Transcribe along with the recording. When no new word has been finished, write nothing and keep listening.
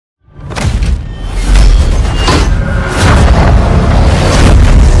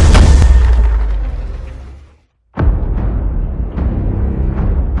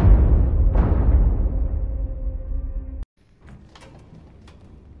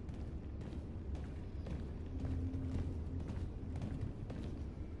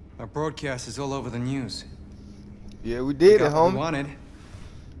Our broadcast is all over the news. Yeah, we did it, Got what we homie. wanted.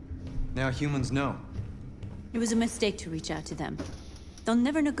 Now humans know. It was a mistake to reach out to them. They'll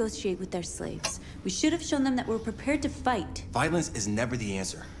never negotiate with their slaves. We should have shown them that we're prepared to fight. Violence is never the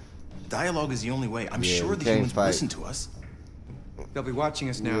answer. Dialogue is the only way. I'm sure the can't humans fight. listen to us. They'll be watching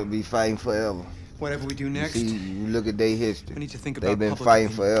us now. We'll be fighting forever. Whatever we do next, See, you look at their history. we need to think They've about been public fighting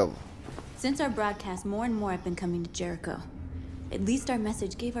opinion. forever. Since our broadcast, more and more have been coming to Jericho. At least our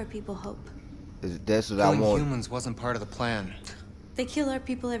message gave our people hope. That's what I Killing want. humans wasn't part of the plan. They kill our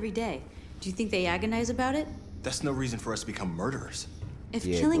people every day. Do you think they agonize about it? That's no reason for us to become murderers. If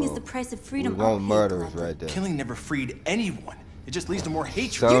Yeah, killing is bro. the price of freedom, We I'll want hate murderers gladly. right there. Killing never freed anyone. It just leads to more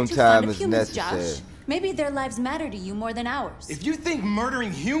hatred. You're too fond Sometimes of it's humans, necessary. Josh. Maybe their lives matter to you more than ours. If you think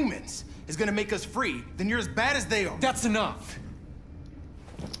murdering humans is gonna make us free, then you're as bad as they are. That's enough.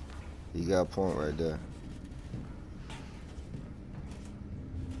 You got a point right there.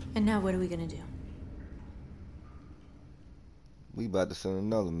 And now what are we gonna do? We about to send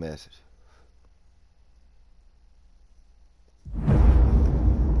another message.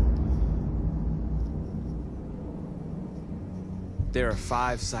 There are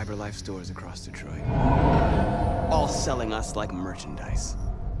 5 CyberLife stores across Detroit, all selling us like merchandise.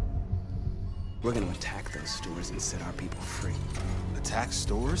 We're gonna attack those stores and set our people free. Attack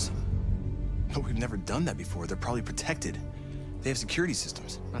stores? No, we've never done that before. They're probably protected. They have security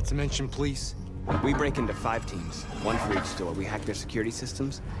systems. Not to mention police. We break into 5 teams, 1 for each store. We hack their security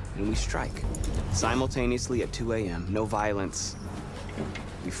systems, and we strike. Simultaneously at 2 a.m., no violence.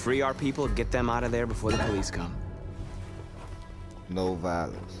 We free our people, get them out of there before the police come. No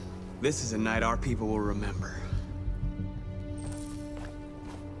violence. This is a night our people will remember.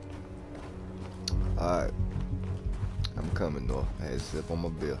 Alright. I'm coming, though. I had to sip on my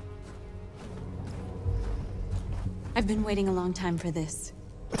beer. I've been waiting a long time for this.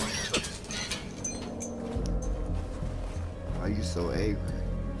 Why you so angry?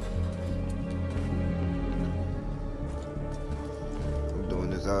 I'm doing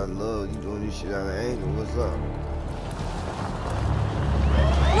this out of love. You doing this shit out of anger. What's up?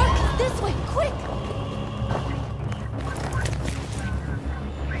 Look! This way! Quick!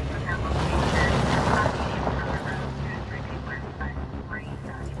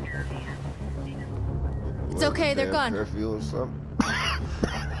 It's okay, they're gone. Curfew or something?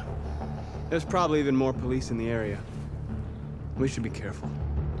 There's probably even more police in the area. We should be careful.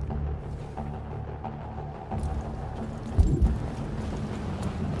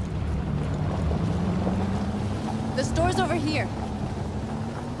 The store's over here.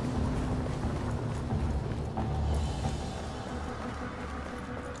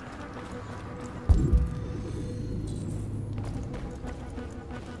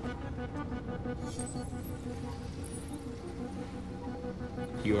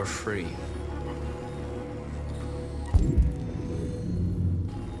 You're free.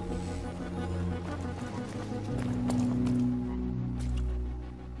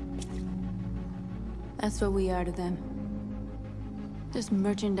 That's what we are to them. Just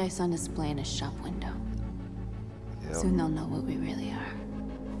merchandise on display in a shop window. Yep. Soon they'll know what we really are.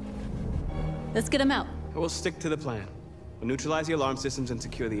 Let's get them out. We'll stick to the plan. We'll neutralize the alarm systems and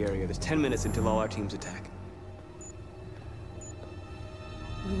secure the area. There's 10 minutes until all our teams attack.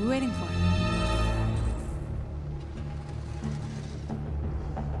 What are we waiting for?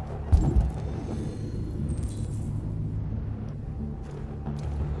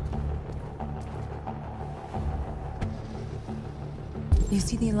 You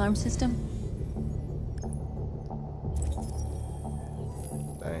see the alarm system?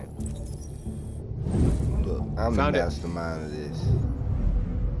 Dang. Look, I'm Found the it. mastermind of this.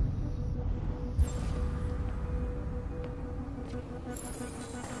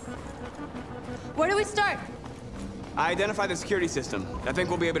 Where do we start? I identified the security system. I think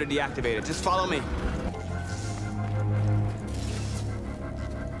we'll be able to deactivate it. Just follow me.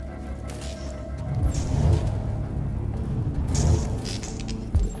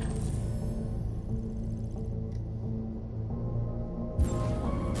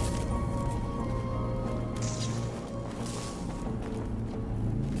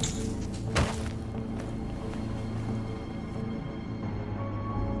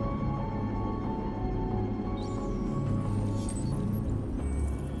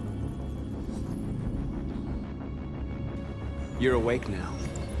 You're awake now.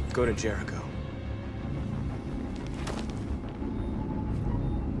 Go to Jericho.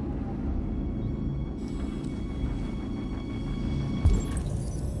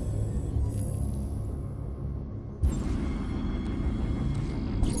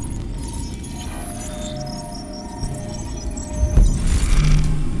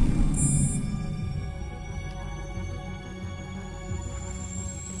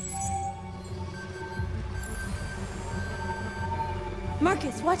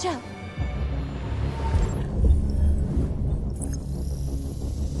 Marcus, watch out!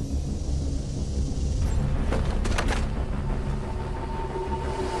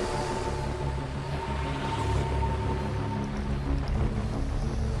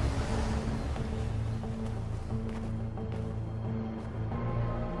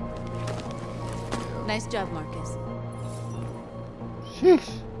 Nice job, Marcus.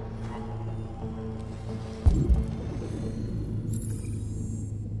 Sheesh.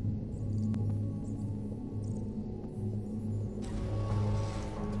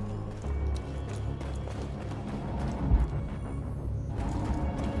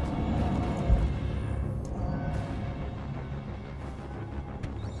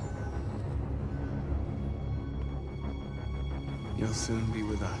 You'll soon be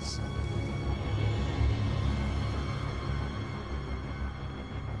with us.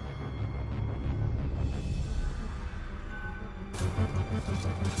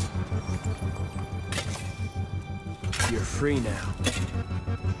 You're free now.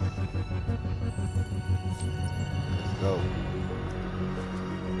 Let's go.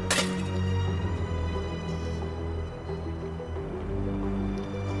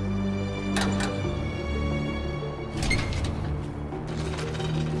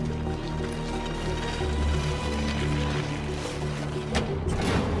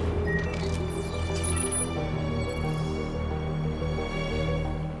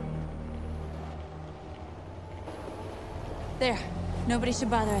 There. Nobody should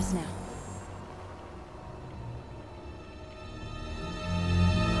bother us now.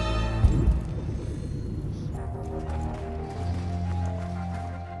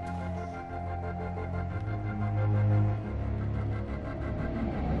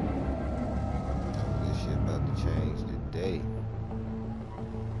 This shit about to change today.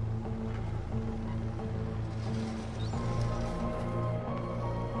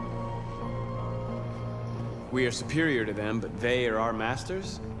 We are superior to them, but they are our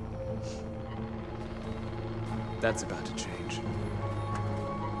masters? That's about to change.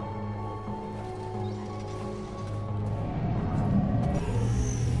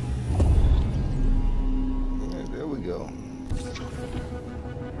 Yeah, there we go.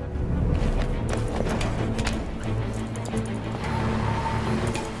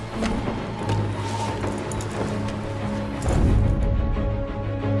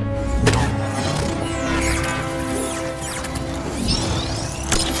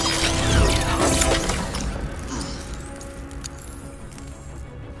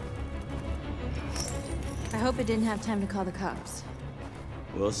 I hope it didn't have time to call the cops.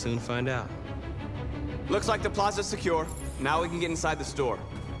 We'll soon find out. Looks like the plaza's secure. Now we can get inside the store.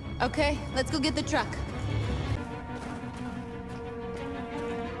 Okay, let's go get the truck.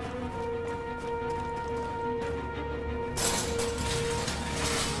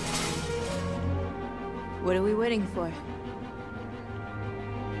 What are we waiting for?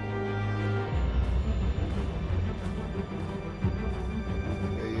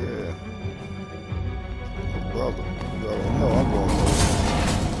 Yeah. Brother, you already know I'm going to.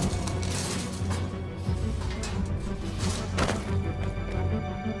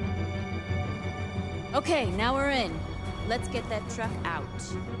 Okay, now we're in. Let's get that truck out.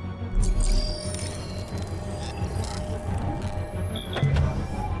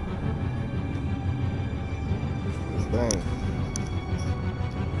 Bang.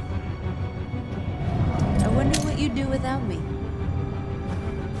 I wonder what you'd do without me.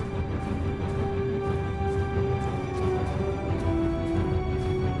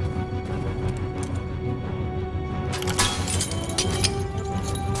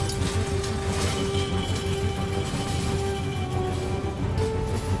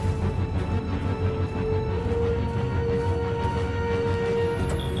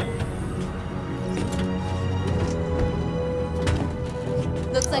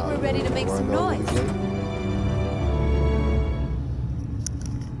 Looks like we're ready to make some noise.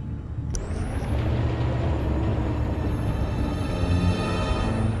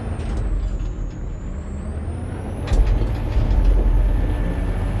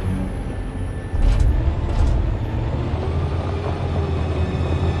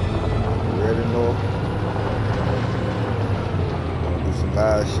 Ready, North? Do some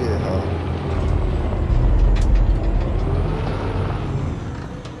live shit, huh?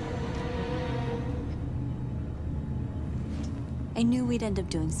 I knew we'd end up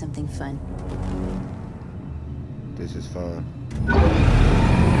doing something fun. This is fun.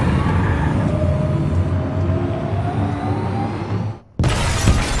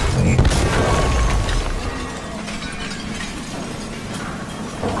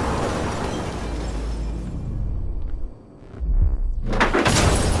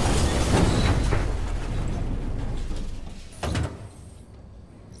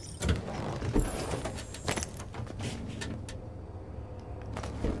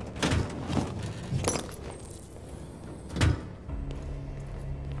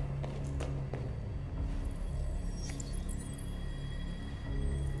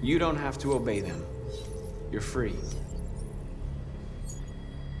 You don't have to obey them. You're free.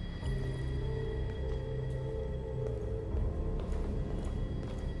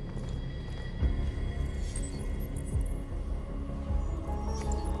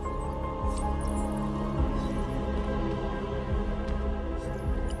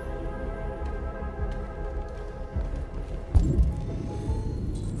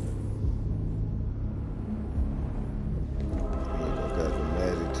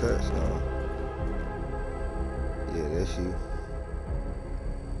 Touch now. Yeah, that's you.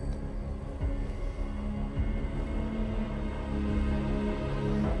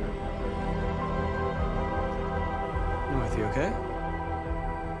 Dorothy, okay?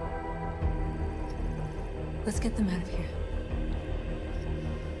 Let's get them out of here.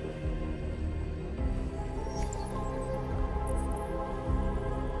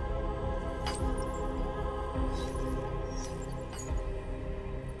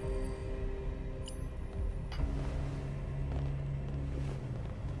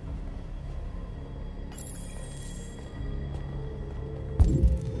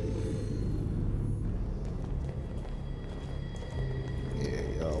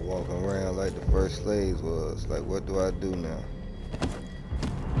 Walking around like the first slaves was. Like, what do I do now?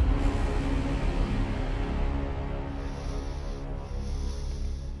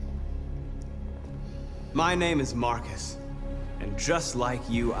 My name is Marcus, and just like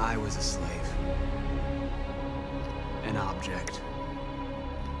you, I was a slave. An object.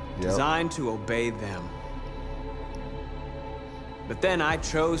 Yep. Designed to obey them. But then I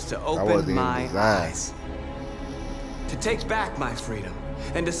chose to open my eyes. To take back my freedom.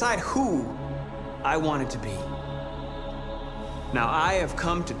 And decide who I wanted to be. Now I have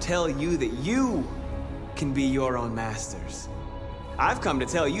come to tell you that you can be your own masters. I've come to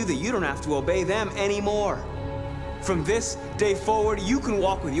tell you that you don't have to obey them anymore. From this day forward, you can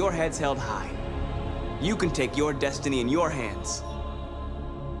walk with your heads held high. You can take your destiny in your hands.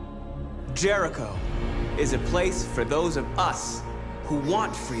 Jericho is a place for those of us who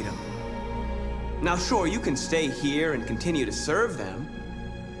want freedom. Now sure, you can stay here and continue to serve them.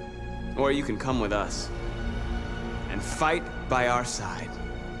 Or you can come with us and fight by our side.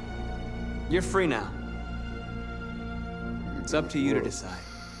 You're free now. It's up to you to decide.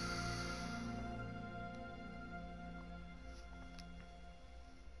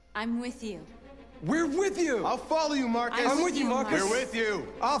 I'm with you. We're with you! I'll follow you, Marcus. I'm with you, Marcus. We're with you.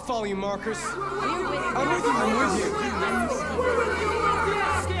 I'll follow you, Marcus. We're with you. I'm with you, I'm with you. I'm with you.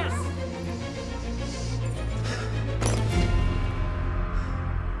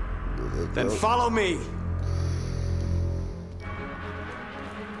 Then follow me.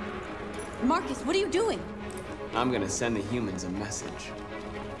 Marcus, what are you doing? I'm gonna send the humans a message.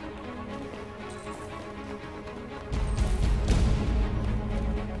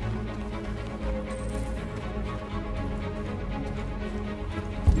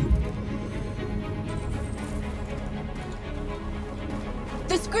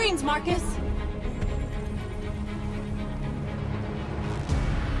 The screens, Marcus!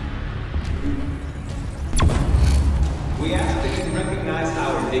 We ask that you recognize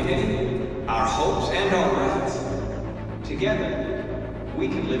our dignity, our hopes, and our rights. Together, we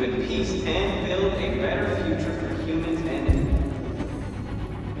can live in peace and build a better future for humans and animals.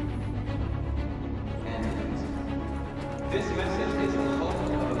 This message is the hope of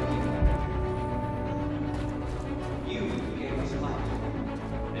the people. You gave us life,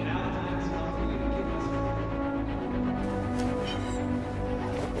 and now the time has come for you to give us life.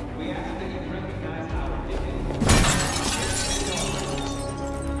 We ask that you recognize our dignity.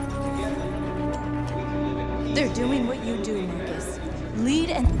 They're doing what you do, Marcus.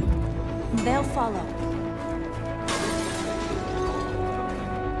 Lead and they'll follow.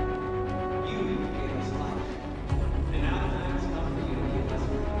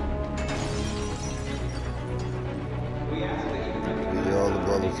 Be all the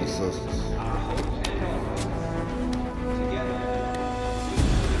brothers and sisters.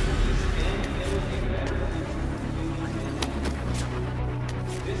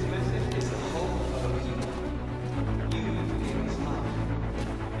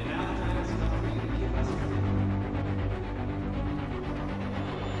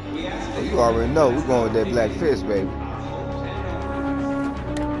 You already know we're going with that black fish, baby.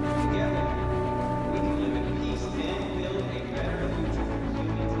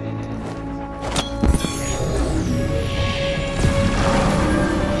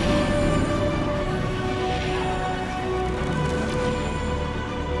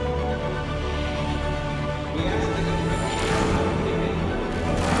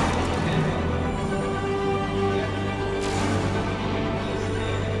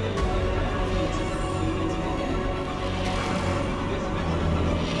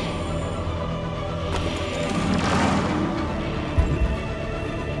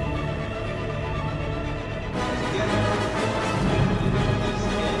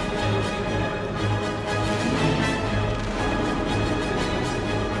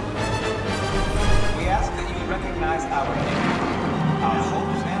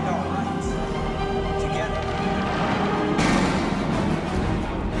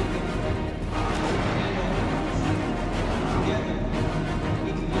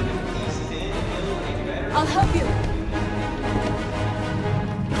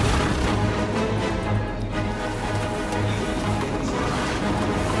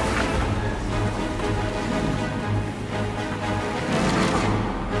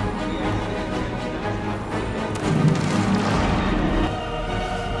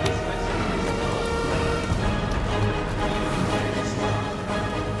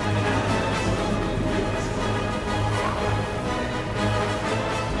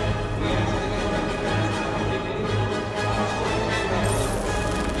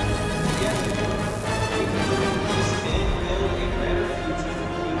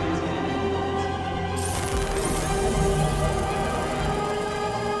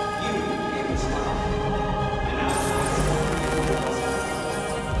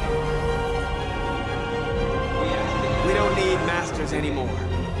 prisoners anymore.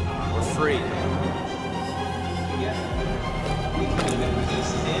 We're free.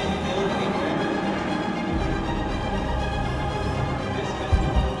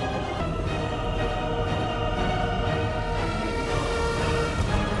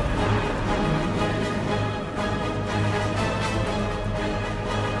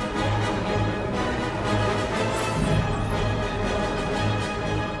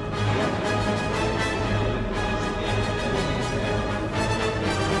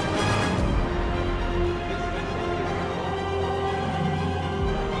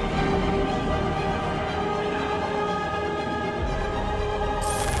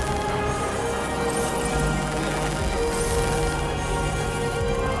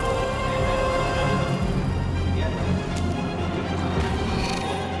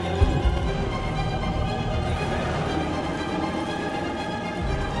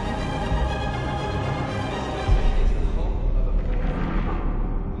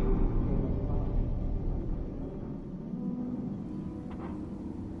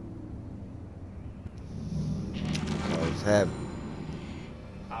 Happening.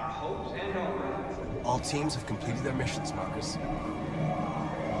 All teams have completed their missions, Marcus.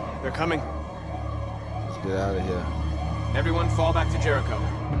 They're coming. Let's get out of here. Everyone fall back to Jericho.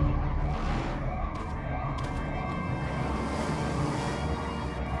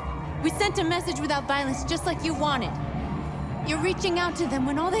 We sent a message without violence, just like you wanted. You're reaching out to them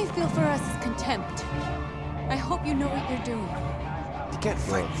when all they feel for us is contempt. I hope you know what you're doing. You can't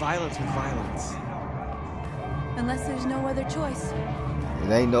fight violence with violence. Unless there's no other choice.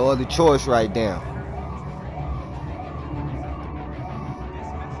 It ain't no other choice right now.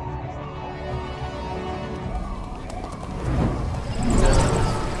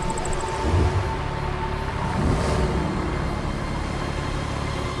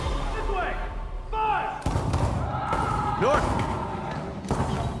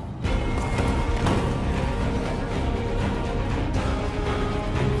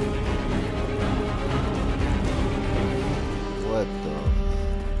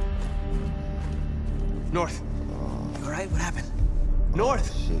 North. You alright? What happened?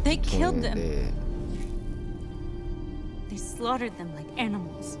 North! Shit, They the killed king them. dead. They slaughtered them like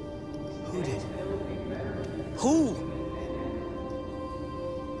animals. Who did? Who?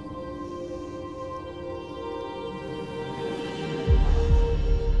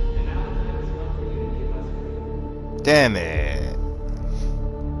 Damn it.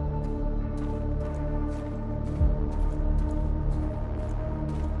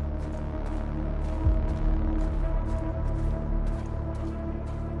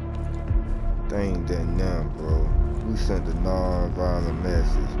 Ain't that now, bro. We sent a non-violent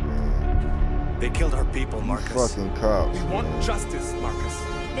message, man. They killed our people, You Marcus. fucking cops, We want man. justice, Marcus.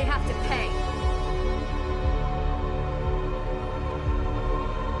 They have to pay.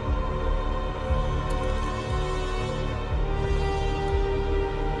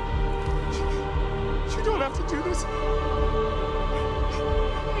 You don't have to do this.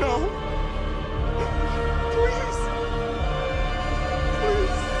 No. Please.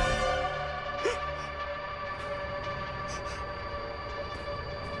 Please.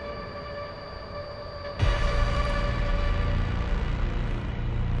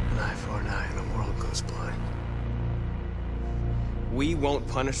 An eye for an eye and the world goes blind. We won't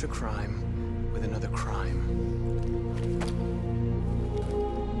punish a crime with another crime.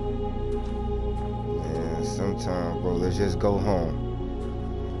 Man, sometimes, bro, let's just go home.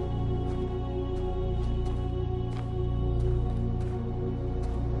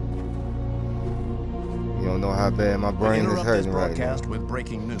 You don't know how bad my brain is hurting right now. with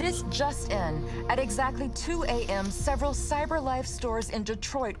breaking news. This just in. At exactly 2 a.m., several CyberLife stores in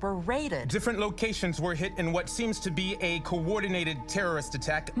Detroit were raided. Different locations were hit in what seems to be a coordinated terrorist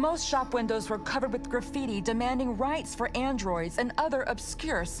attack. Most shop windows were covered with graffiti demanding rights for androids and other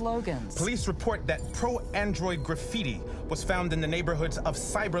obscure slogans. Police report that pro-android graffiti was found in the neighborhoods of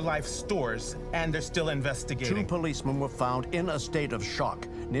CyberLife stores, and they're still investigating. 2 policemen were found in a state of shock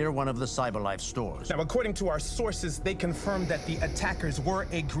near one of the CyberLife stores. Now, according to our sources, they confirmed that the attackers were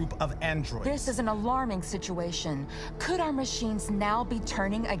a group of androids. This is an alarming situation. Could our machines now be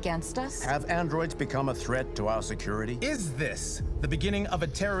turning against us? Have androids become a threat to our security? Is this the beginning of a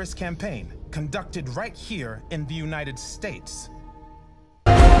terrorist campaign conducted right here in the United States?